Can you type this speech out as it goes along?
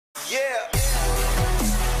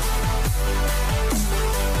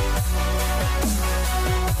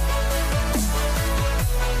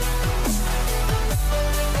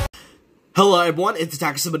Hello everyone, it's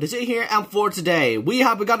Takasabu here, and for today, we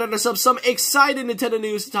have gotten ourselves some exciting Nintendo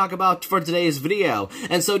news to talk about for today's video.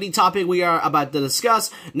 And so the topic we are about to discuss,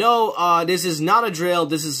 this is not a drill,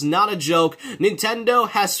 this is not a joke. Nintendo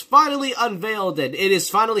has finally unveiled it. It is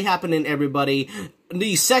finally happening, everybody.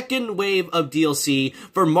 The second wave of DLC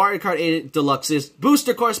for Mario Kart 8 Deluxe's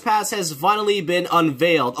Booster Course Pass has finally been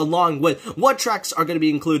unveiled, along with what tracks are going to be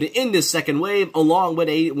included in this second wave, along with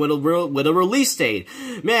a release date.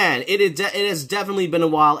 Man, it has definitely been a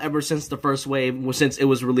while ever since the first wave, since it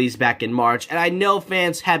was released back in March, and I know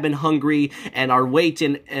fans have been hungry and are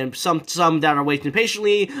waiting, and some that are waiting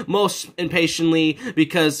patiently, most impatiently,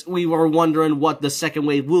 because we were wondering what the second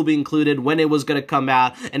wave will be included, when it was going to come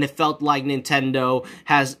out, and it felt like Nintendo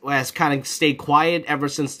has kind of stayed quiet ever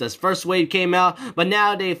since this first wave came out, but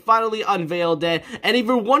now they finally unveiled it, and if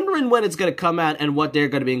you're wondering when it's going to come out and what they're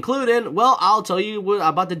going to be including, well, I'll tell you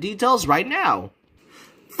about the details right now.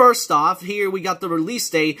 First off, here we got the release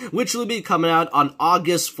date, which will be coming out on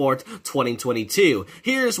August 4th, 2022.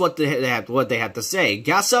 Here's what they have to say.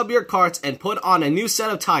 Gas up your carts and put on a new set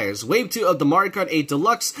of tires. Wave 2 of the Mario Kart 8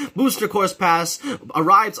 Deluxe Booster Course Pass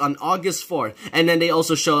arrives on August 4th. And then they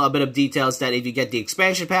also show a bit of details that if you get the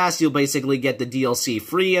expansion pass, you'll basically get the DLC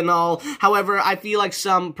free and all. However, I feel like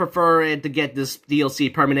some prefer it to get this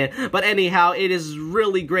DLC permanent. But anyhow, it is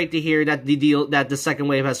really great to hear that the second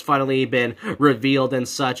wave has finally been revealed and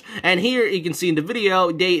such. And here you can see in the video,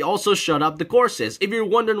 they also showed up the courses. If you're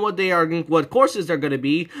wondering what courses they're going to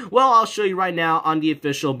be, well, I'll show you right now on the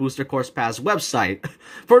official Booster Course Pass website.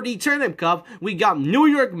 For the Turnip Cup, we got New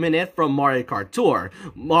York Minute from Mario Kart Tour,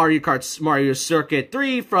 Mario Circuit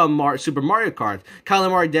 3 from Super Mario Kart,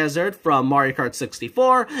 Kalamari Desert from Mario Kart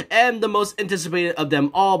 64, and the most anticipated of them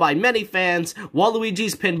all by many fans,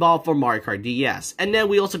 Waluigi's Pinball for Mario Kart DS. And then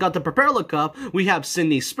we also got the Propeller Cup. We have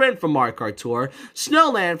Sydney Sprint from Mario Kart Tour,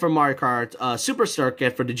 Snowland from Mario Kart Super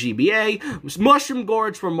Circuit for the GBA, Mushroom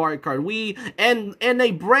Gorge for Mario Kart Wii, and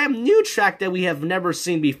a brand new track that we have never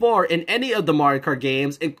seen before in any of the Mario Kart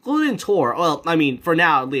games, including Tour. Well, I mean, for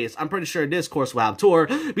now at least. I'm pretty sure this course will have Tour,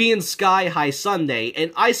 being Sky High Sundae,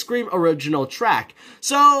 an ice cream original track.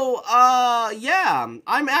 So, yeah,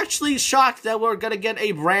 I'm actually shocked that we're gonna get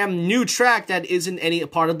a brand new track that isn't any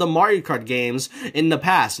part of the Mario Kart games in the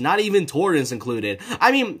past. Not even Tour is included.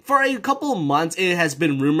 I mean, for a couple months, it has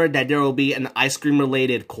been rumored that there will be an ice cream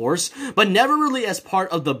related course, but never really as part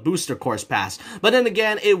of the Booster Course Pass. But then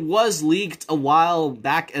again, it was leaked a while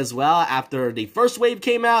back as well after the first wave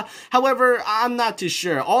came out. However, I'm not too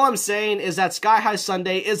sure. All I'm saying is that Sky High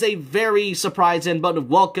Sundae is a very surprising but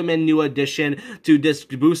welcoming new addition to this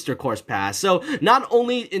Booster Course Pass. So not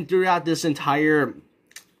only throughout this entire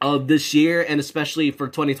of this year, and especially for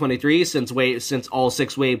 2023, since all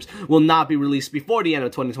 6 waves will not be released before the end of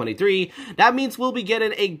 2023, that means we'll be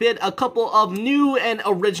getting a couple of new and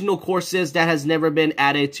original courses that has never been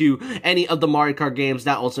added to any of the Mario Kart games.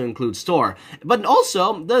 That also includes Tour. But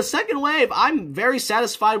also, the second wave, I'm very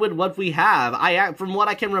satisfied with what we have. From what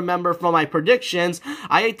I can remember from my predictions,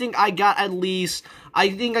 I think I got at least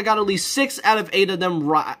 6 out of 8 of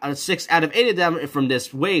them 6 out of 8 of them from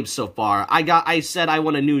this wave so far. I said I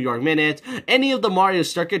want a New York Minute, any of the Mario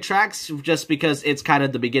Circuit tracks, just because it's kind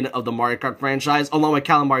of the beginning of the Mario Kart franchise, along with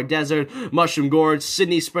Kalamari Desert, Mushroom Gorge,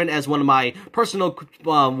 Sydney Sprint as one of my personal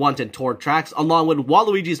wanted Tour tracks, along with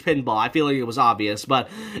Waluigi's Pinball. I feel like it was obvious, but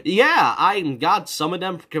yeah, I got some of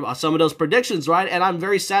those predictions right, and I'm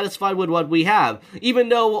very satisfied with what we have. Even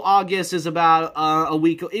though August is about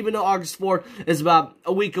even though August 4th is about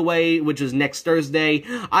a week away, which is next Thursday,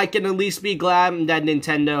 I can at least be glad that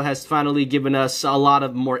Nintendo has finally given us a lot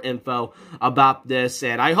of more info about this,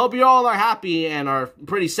 and I hope you all are happy and are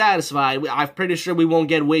pretty satisfied. I'm pretty sure we won't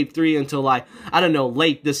get Wave 3 until, like, I don't know,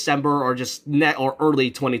 late December or just or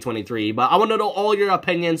early 2023, but I want to know all your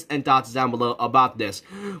opinions and thoughts down below about this.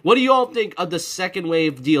 What do you all think of the second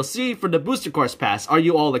wave DLC for the Booster Course Pass? Are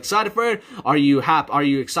you all excited for it? Are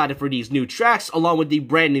you excited for these new tracks, along with the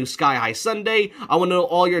brand new Sky High Sundae? I want to know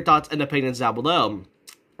all your thoughts and opinions down below.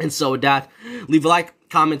 And so with that, leave a like,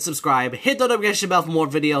 comment, subscribe, hit the notification bell for more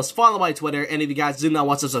videos, follow my Twitter, and if you guys do not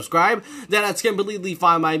want to subscribe, then that's completely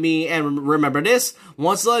fine by me, and remember this,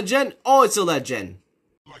 once a legend, always a legend.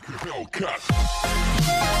 Like a Hellcat.